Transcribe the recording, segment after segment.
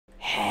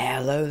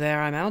Hello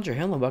there, I'm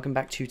Aldrahill and welcome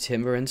back to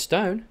Timber and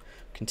Stone.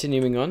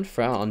 Continuing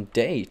on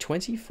day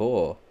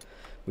 24.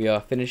 We are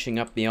finishing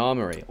up the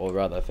armory, or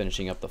rather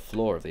finishing up the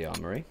floor of the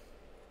armory.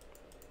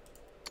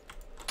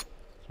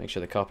 Let's make sure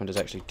the carpenter's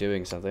actually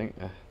doing something.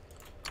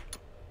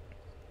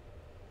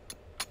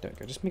 Don't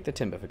go, just make the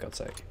timber for God's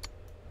sake.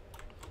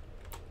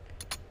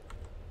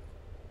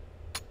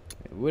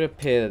 It would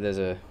appear that there's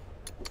a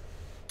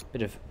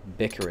bit of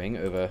bickering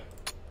over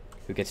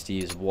who gets to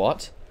use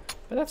what,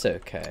 but that's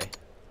okay.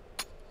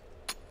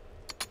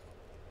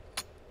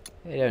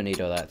 They don't need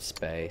all that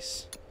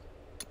space.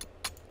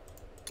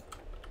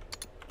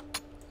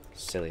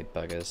 Silly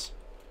buggers.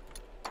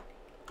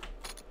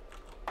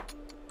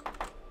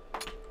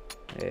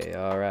 Hey,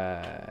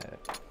 alright.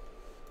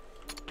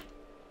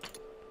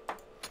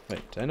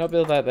 Wait, did I not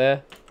build that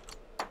there?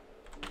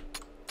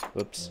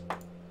 Whoops.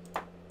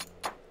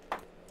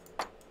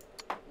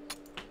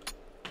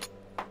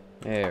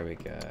 There we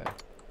go.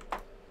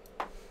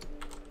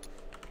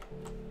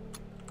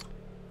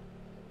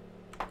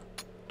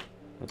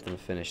 Let them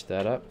finish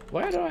that up.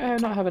 Why do I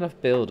not have enough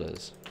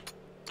builders?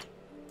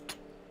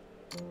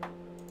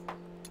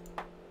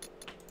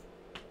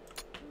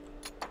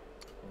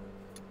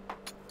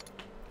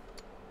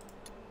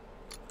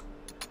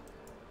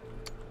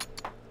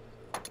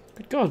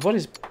 Good God, what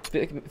is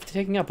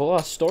taking up all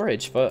our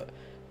storage for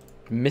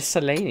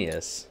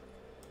miscellaneous?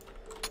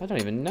 I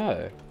don't even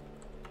know.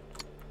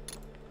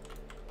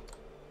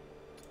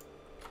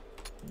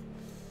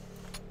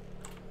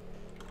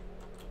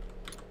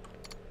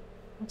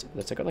 What's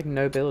this? I got like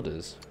no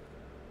builders.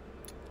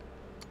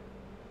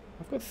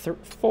 I've got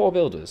 4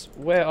 builders.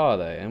 Where are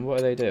they and what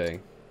are they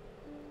doing?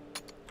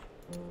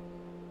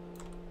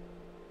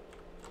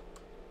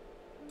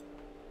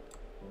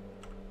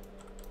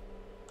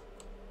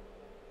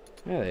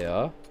 There they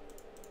are.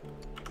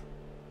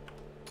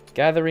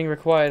 Gathering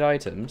required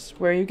items.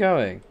 Where are you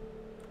going?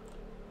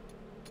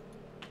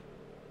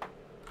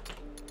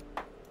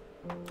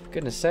 For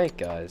goodness sake,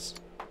 guys.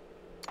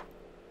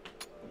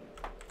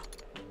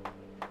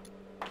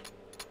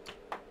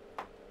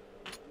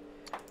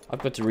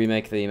 I've got to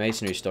remake the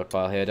masonry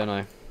stockpile here, don't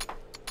I?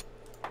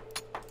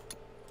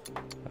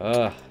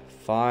 Ugh,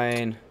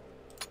 fine.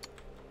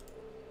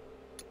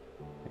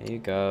 There you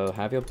go.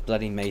 Have your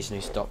bloody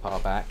masonry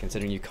stockpile back,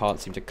 considering you can't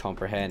seem to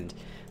comprehend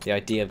the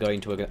idea of going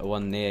to a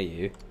one near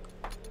you.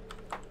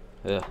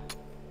 Ugh.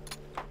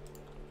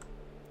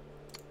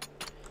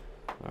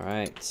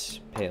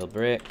 Alright, pale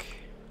brick.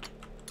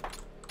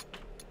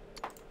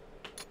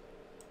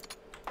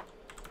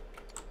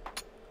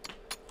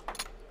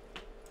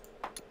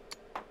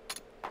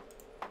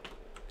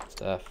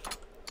 Stuff.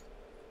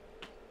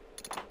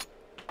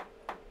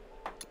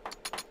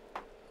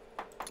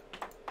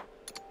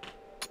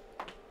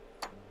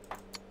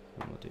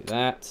 And we'll do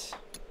that.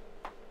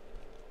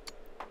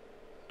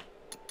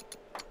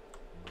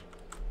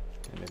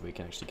 And maybe we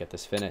can actually get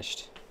this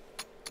finished.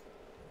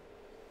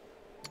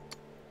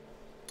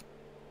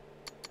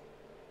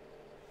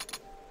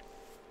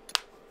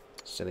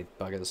 Silly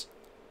buggers.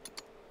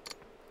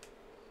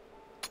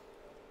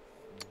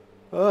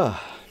 Ugh.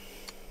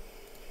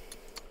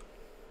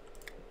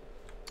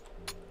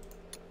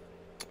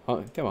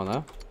 Oh, come on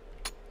now.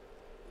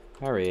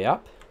 Hurry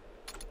up.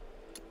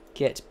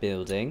 Get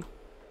building.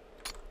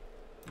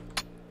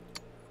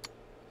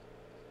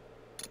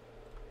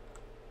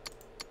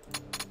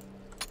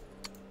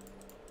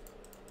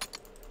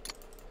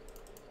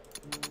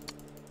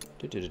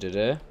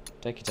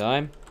 Take your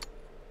time.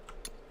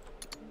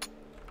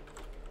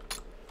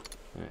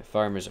 Alright,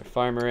 farmers are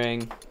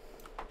farmering.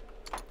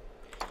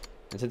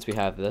 And since we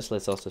have this,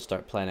 let's also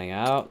start planning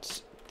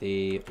out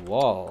the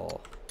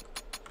wall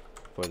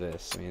for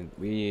this. I mean,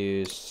 we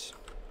used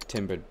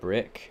timbered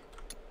brick,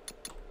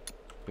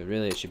 but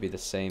really it should be the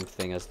same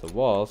thing as the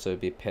wall, so it'd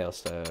be pale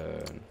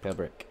stone, pale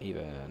brick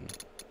even.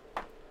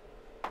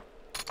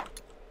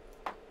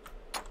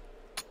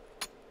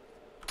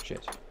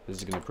 Shit, this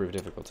is going to prove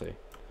difficulty.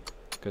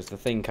 Because the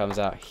thing comes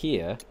out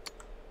here,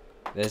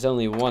 there's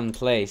only one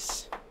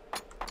place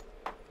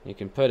you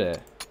can put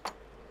it.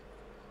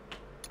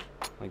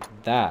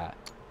 Like that.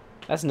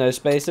 That's no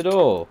space at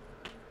all.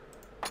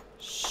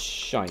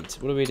 Shite.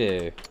 What do we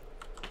do?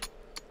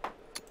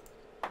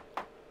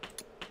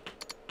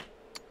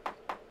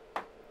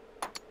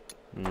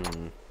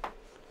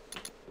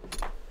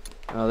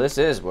 Oh, this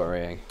is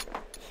worrying.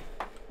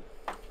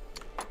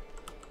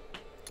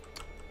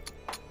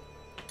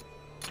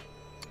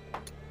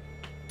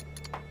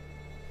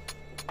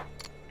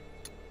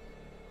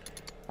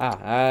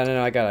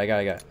 No, I got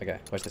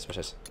it. Watch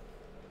this.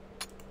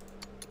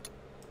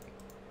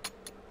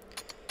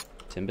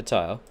 Timber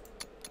tile.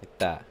 Like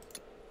that.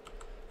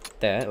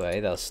 That way,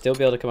 they'll still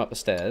be able to come up the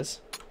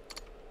stairs.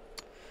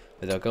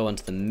 But they'll go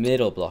onto the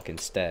middle block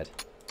instead.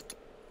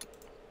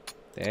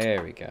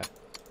 There we go.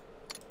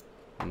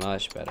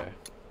 Much better.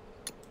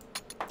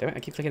 Damn it, I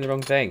keep clicking the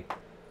wrong thing.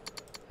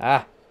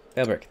 Ah!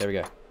 Pale brick, there we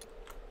go.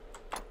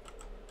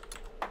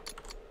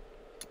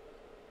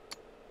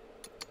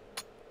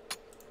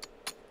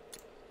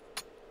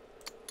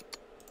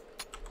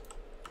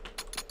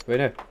 Wait,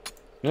 no.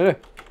 No, no.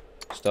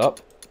 Stop.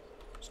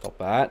 Stop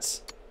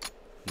that.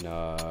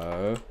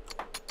 No.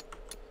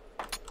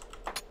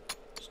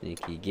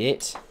 Sneaky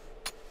git.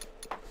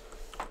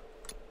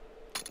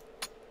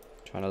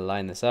 Trying to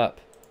line this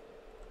up.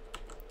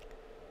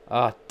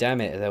 Ah, damn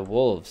it, they're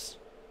wolves.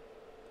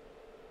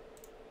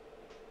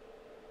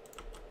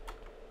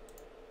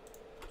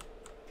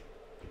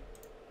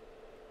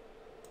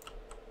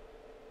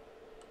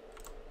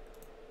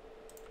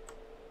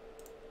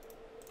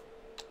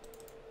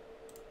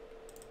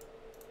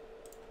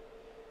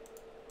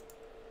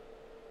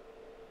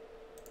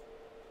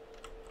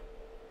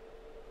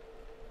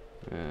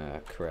 Ah,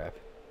 crap.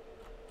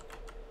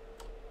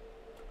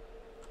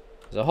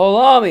 There's a whole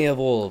army of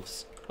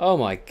wolves. Oh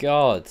my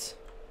god.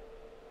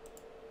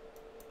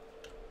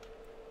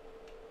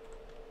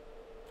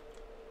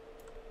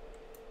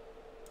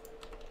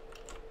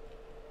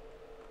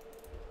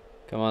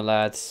 Come on,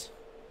 lads.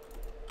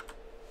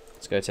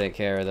 Let's go take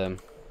care of them.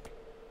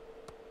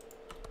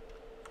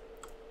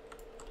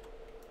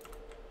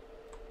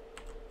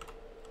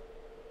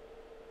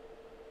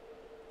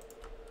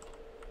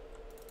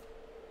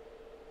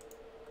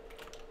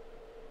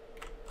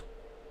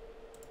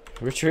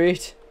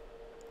 Retreat?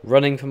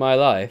 Running for my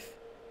life?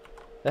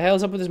 The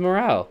hell's up with his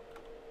morale?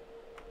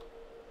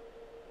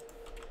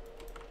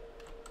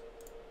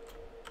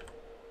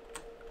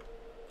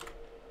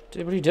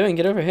 Dude, what are you doing?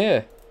 Get over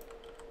here.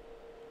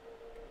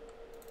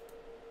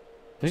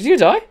 Is he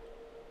gonna die?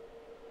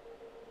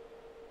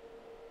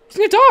 He's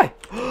gonna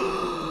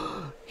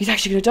die! He's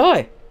actually gonna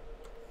die!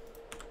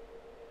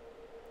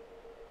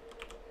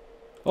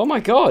 Oh my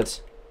god!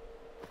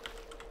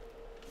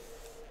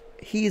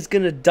 He's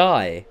gonna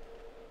die.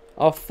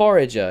 Our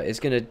forager is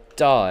gonna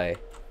die.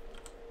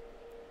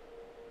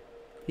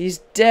 He's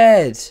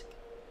dead!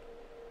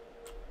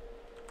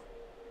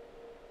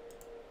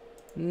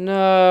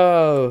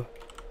 No!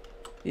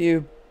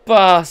 You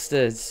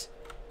bastards!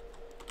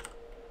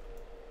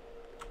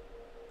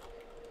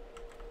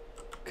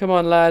 Come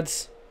on,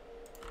 lads.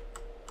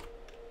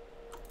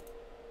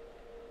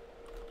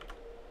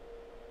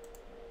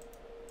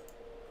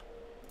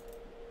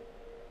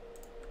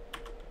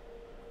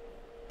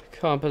 I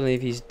can't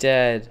believe he's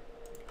dead.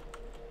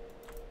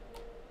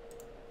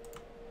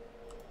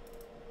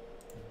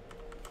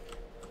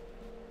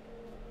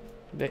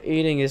 They're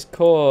eating his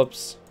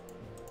corpse.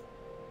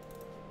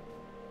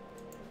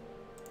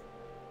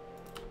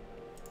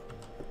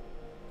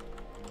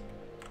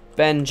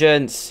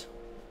 Vengeance.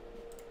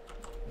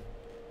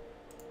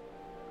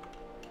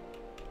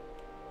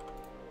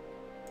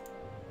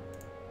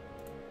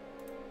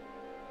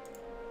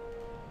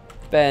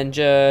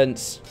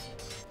 Vengeance.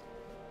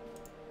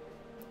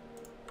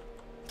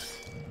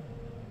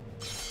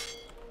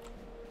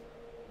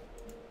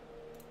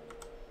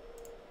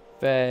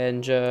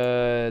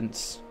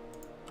 Vengeance.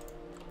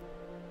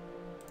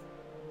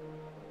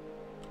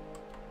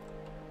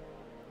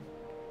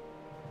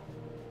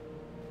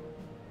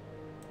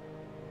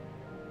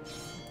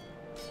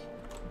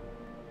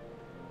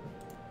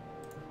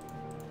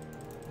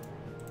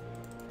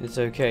 It's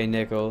okay,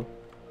 Nickel.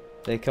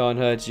 They can't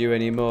hurt you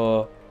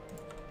anymore.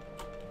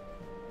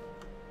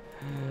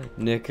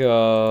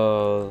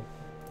 Nickel.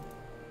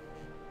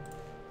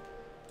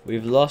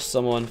 We've lost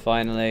someone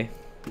finally.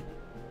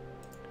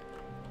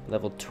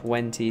 Level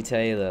 20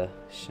 Taylor.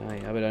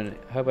 Shite.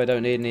 Hope I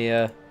don't need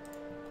any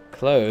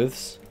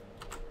clothes.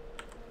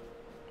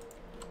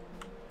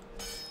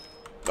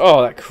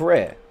 Oh, that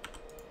crit.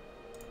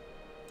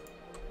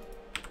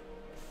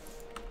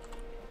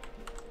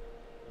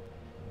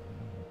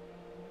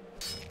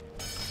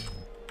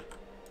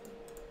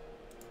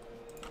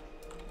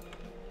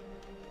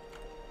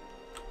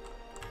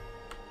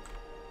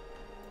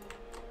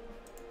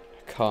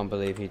 Can't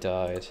believe he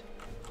died.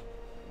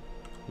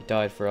 He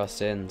died for our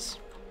sins.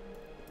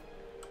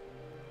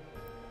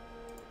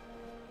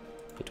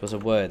 It was a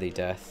worthy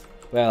death.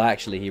 Well,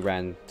 actually, he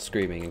ran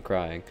screaming and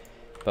crying,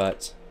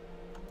 but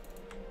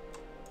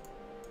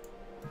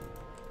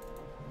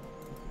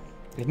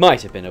it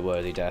might have been a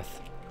worthy death.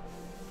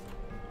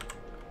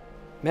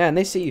 Man,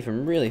 they see you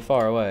from really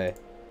far away.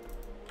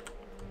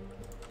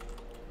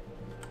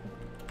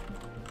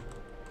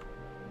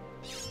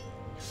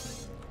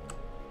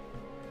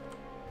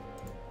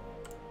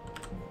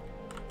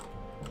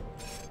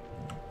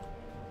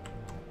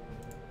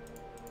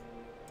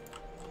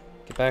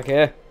 Get back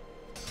here.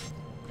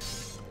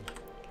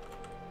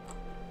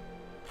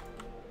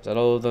 Is that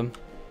all of them?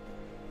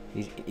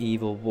 These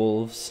evil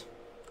wolves.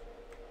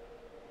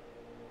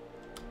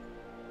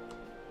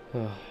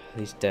 Oh,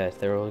 he's dead.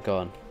 They're all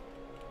gone.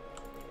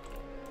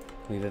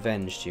 We've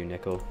avenged you,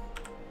 Nickel.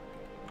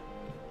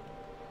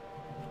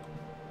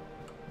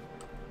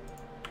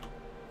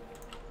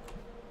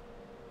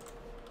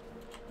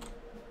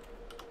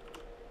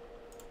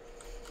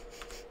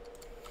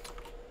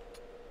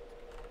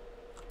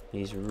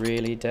 He's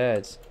really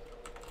dead.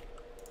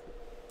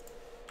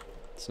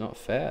 It's not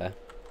fair.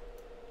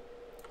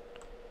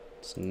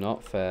 It's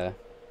not fair.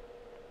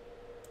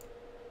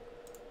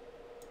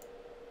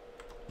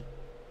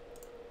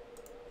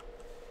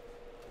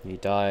 He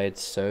died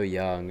so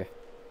young.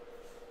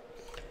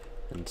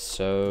 And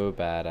so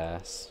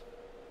badass.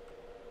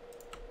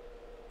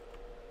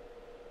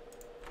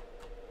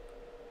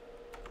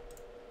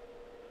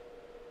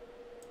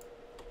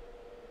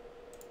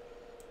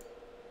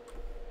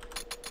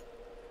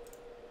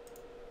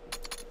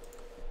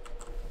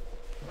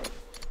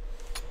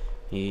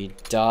 He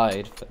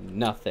died for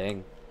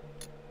nothing.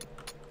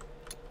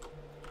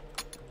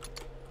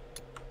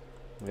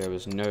 There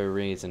was no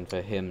reason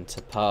for him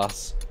to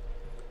pass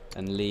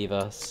and leave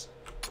us.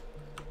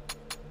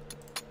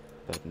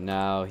 But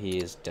now he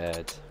is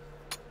dead.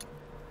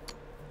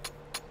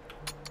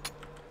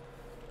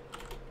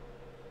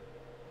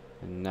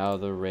 And now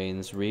the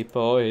rain's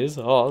reaper is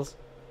ours.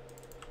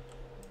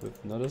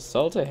 With not a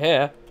soul to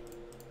hear.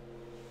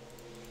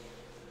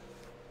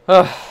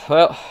 Oh,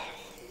 well.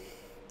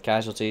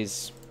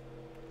 Casualties.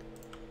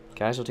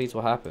 Casualties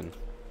will happen.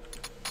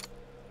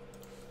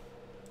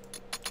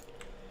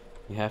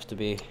 You have to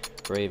be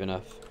brave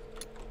enough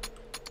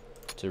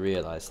to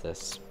realize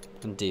this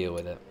and deal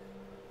with it.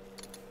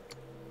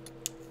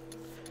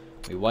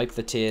 We wipe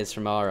the tears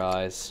from our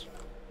eyes,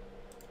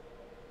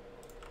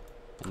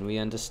 and we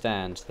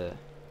understand that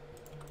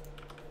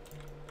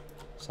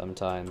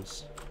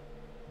sometimes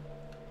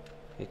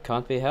it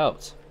can't be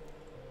helped.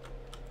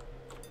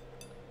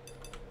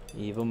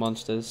 Evil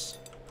monsters,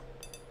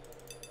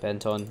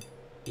 bent on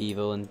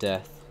evil and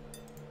death,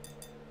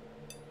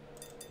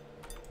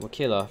 will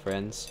kill our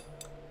friends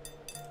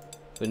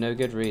for no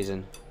good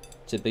reason,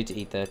 simply to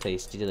eat their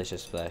tasty,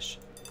 delicious flesh.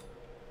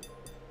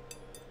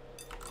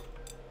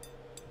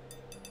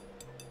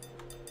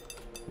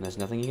 And there's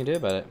nothing you can do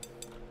about it.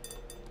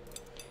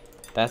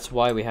 That's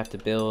why we have to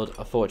build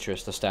a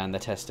fortress to stand the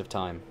test of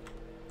time,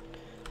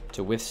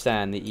 to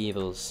withstand the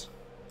evils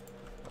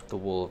of the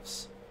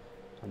wolves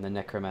and the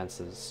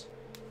necromancers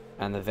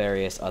and the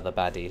various other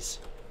baddies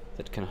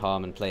that can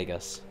harm and plague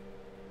us.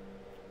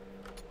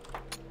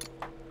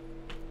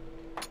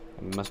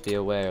 And we must be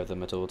aware of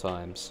them at all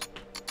times,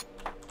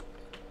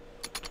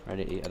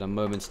 ready at a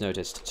moment's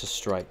notice to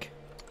strike.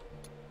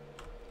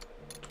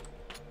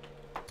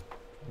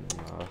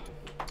 Oh.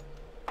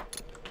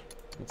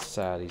 It's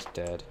sad he's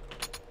dead.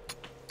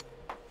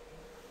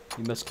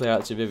 You must clear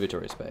out some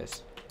inventory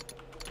space.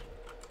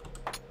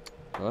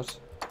 What?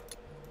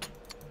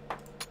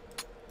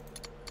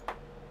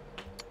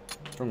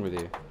 What's wrong with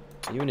you?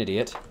 Are you an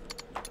idiot?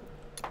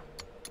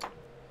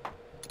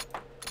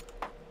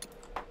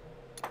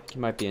 I think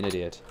you might be an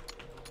idiot.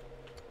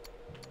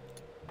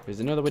 Is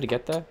there no other way to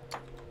get there?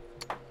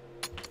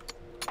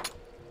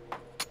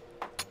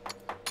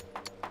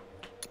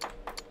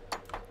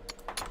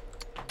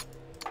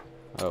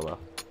 Oh well.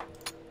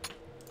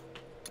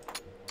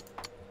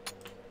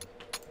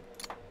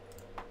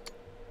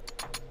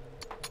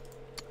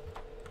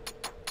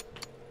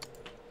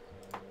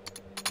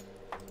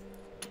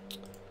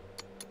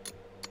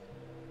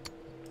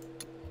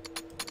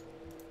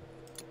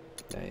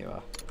 There you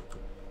are.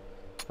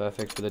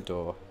 Perfect for the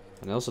door.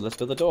 And also, let's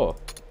build the door.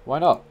 Why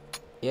not?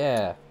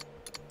 Yeah.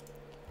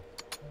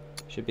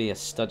 Should be a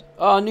stud.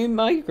 Oh, new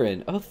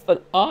migrant. Oh,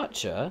 an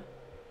archer.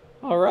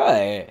 All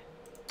right.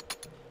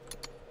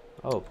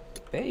 Oh,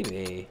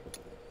 baby.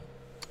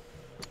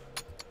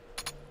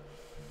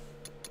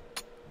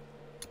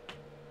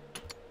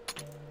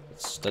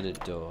 Studded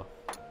door.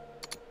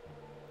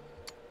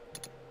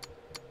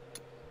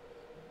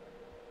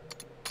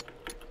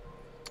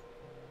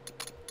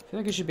 I feel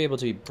like it should be able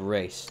to be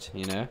braced,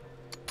 you know?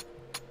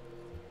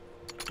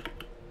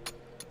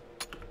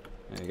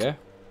 There you go.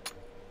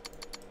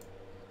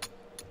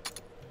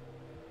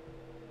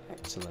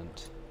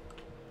 Excellent.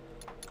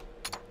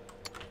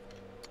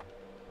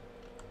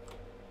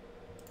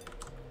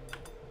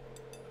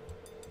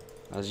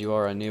 As you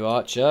are a new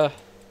archer,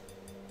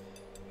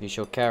 you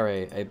shall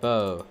carry a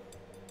bow,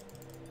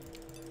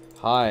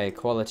 high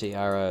quality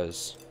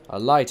arrows, a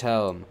light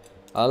helm,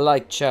 a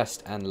light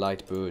chest, and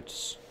light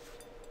boots.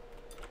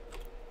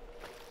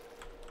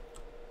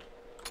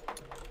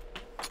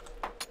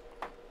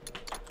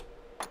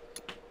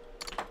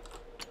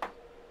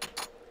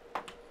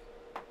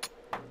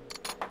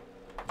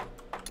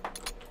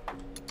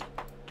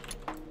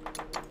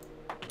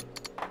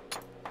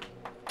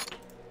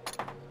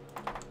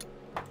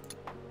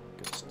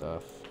 Good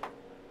stuff.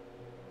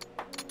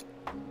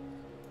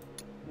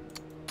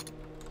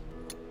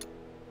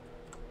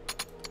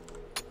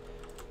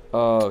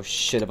 Oh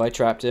shit, have I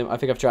trapped him? I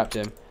think I've trapped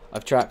him.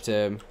 I've trapped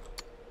him.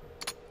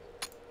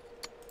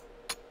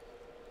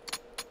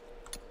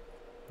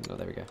 Oh,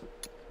 there we go.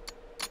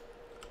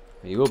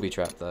 You will be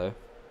trapped though.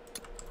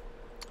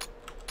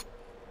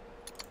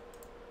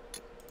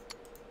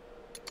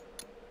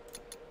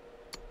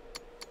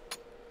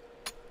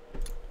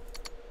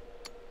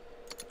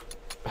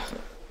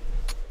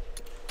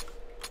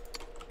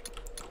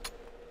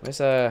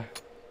 Where's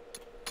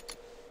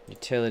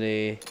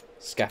utility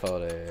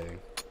scaffolding?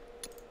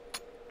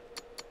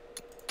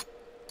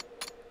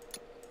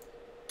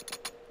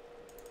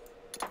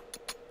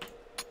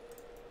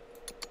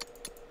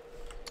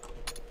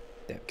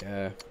 There we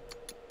go.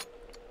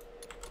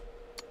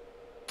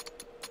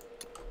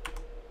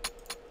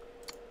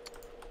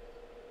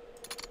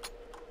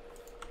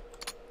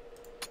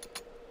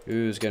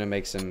 Who's gonna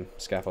make some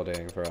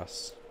scaffolding for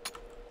us?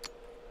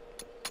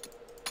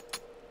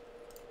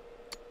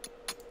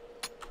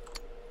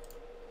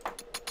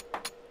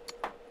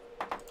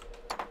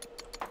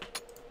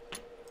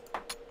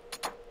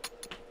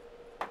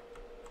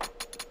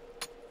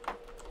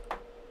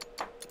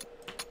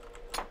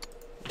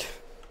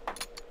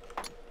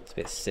 It's a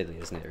bit silly,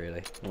 isn't it,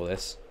 really? All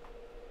this.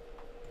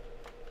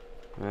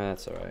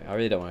 That's alright. I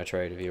really don't want to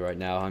trade with you right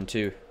now.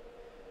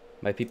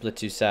 My people are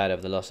too sad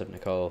over the loss of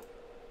Nicole.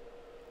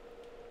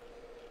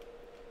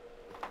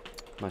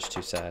 Much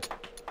too sad.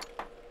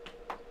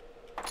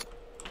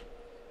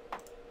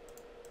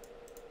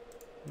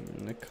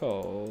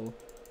 Nicole.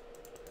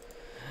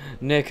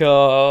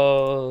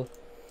 Nicole!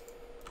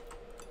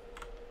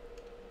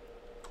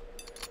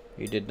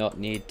 You did not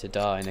need to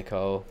die,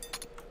 Nicole.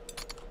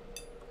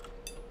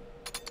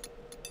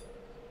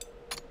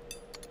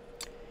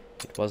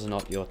 It was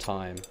not your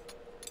time.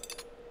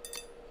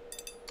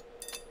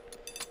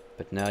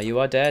 But now you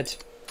are dead.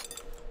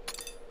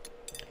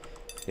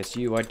 Yes,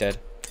 you are dead.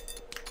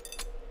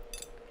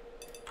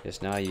 Yes,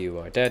 now you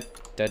are dead.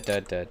 Dead,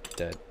 dead, dead,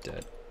 dead,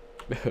 dead.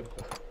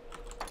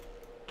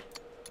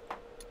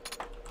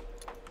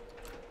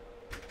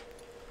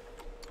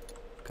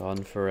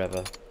 Gone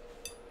forever.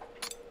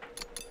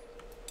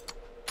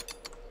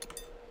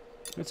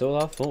 It's all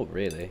our fault,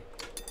 really.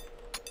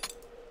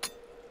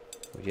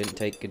 We didn't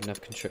take good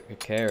enough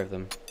care of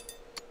them.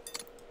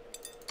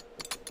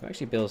 Who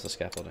actually builds the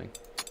scaffolding?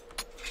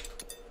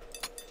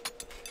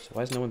 So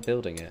why is no one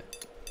building it?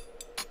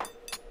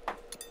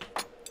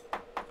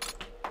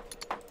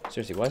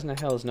 Seriously, why in the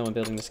hell is no one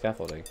building the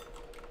scaffolding?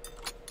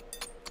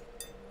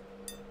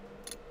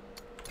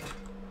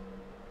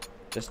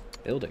 Just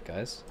build it,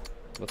 guys.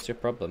 What's your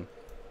problem?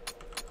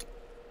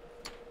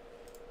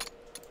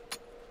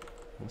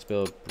 Let's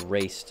build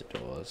braced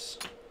doors.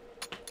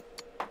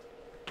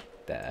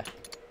 There.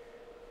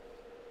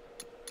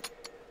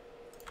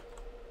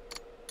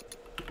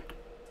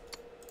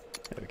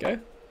 There we go.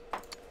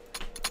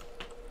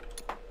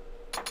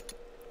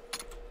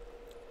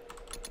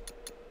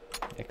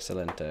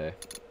 Excellente.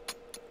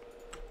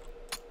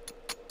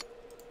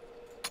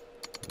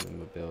 And then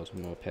we'll build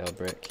more pale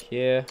brick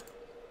here.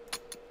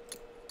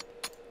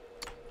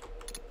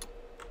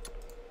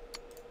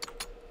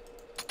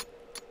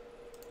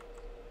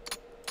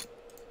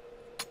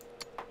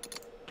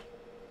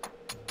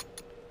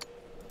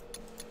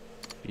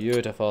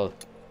 Beautiful.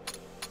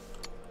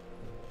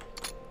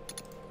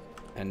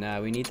 And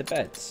now we need the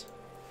beds.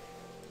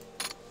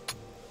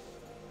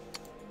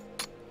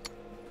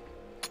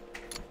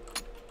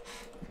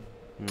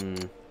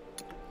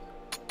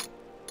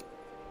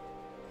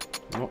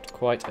 Not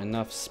quite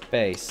enough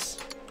space.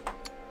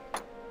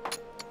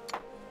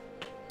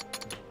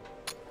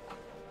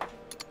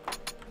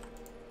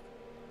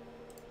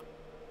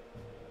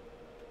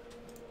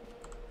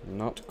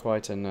 Not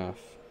quite enough.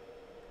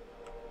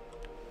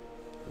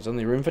 There's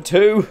only room for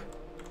 2.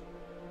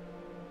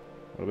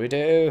 What do we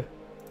do?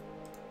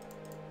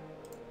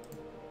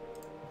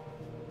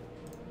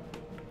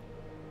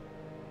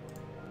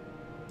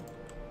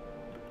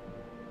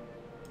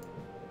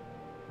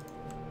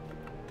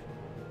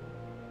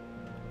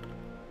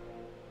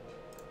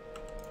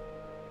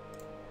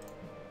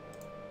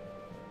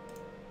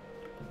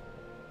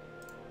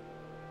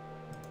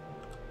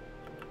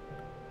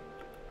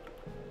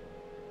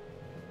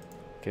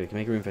 Okay, we can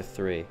make room for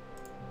 3.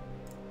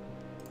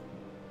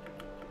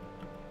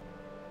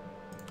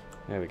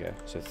 There we go.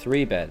 So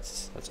 3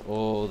 beds. That's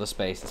all the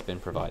space that's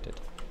been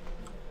provided.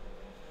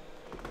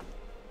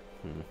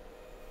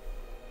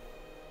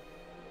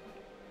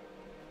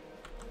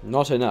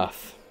 Not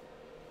enough.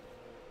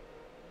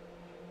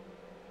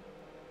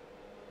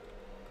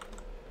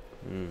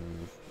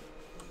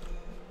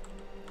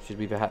 Should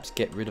we perhaps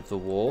get rid of the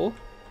wall?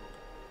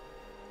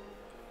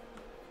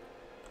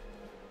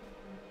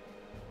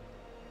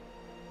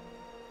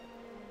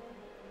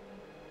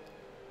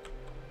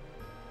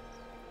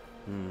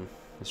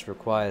 This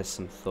requires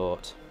some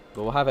thought.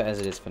 But we'll have it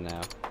as it is for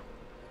now.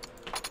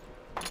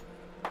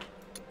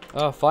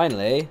 Oh,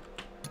 finally!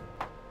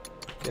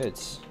 Good.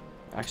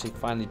 Actually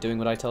finally doing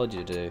what I told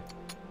you to do.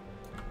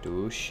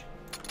 Douche.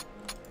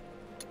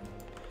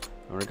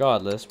 And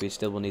regardless, we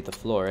still will need the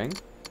flooring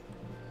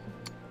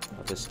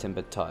of this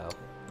timbered tile.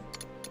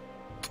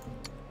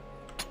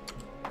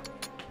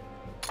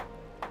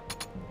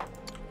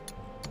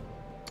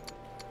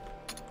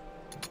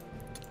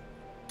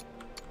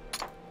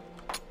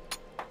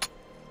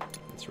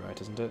 That's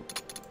right, isn't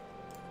it?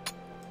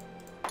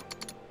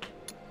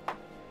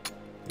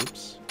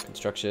 Oops.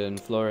 Construction,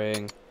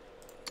 flooring,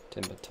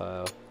 timbered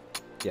tile.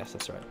 Yes,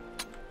 that's right.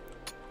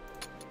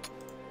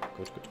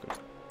 Good, good, good.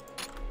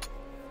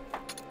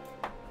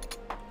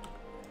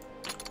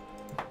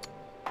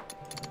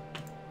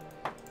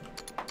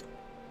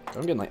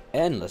 I'm getting like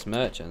endless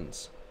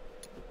merchants.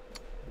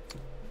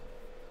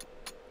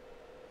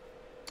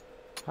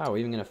 How are we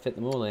even going to fit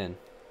them all in?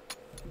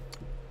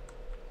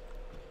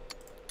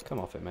 Come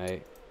off it,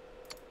 mate.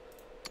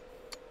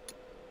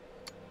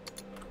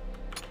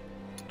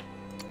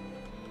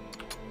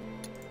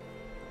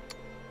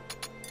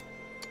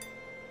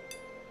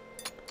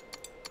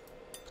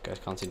 guys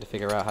can't seem to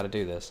figure out how to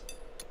do this.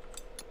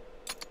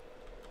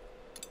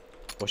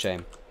 For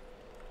shame.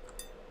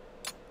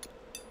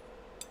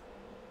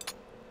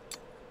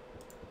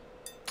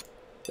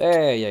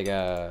 There you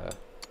go.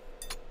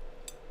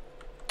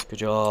 Good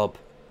job.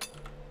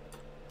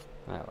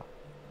 Oh.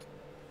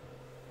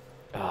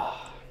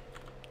 Ah.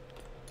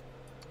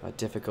 A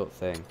difficult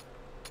thing.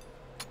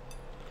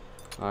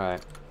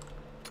 Alright.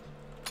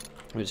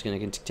 We're just going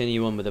to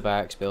continue on with the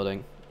barracks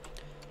building.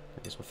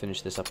 I guess we'll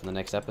finish this up in the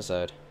next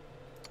episode.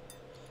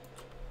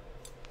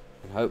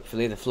 And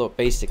hopefully the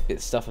basic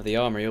bit stuff of the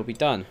armory will be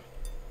done.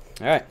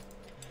 Alright.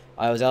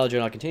 I was Aldrahill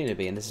and I'll continue to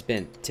be, and this has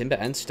been Timber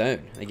and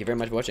Stone. Thank you very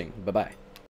much for watching. Bye-bye.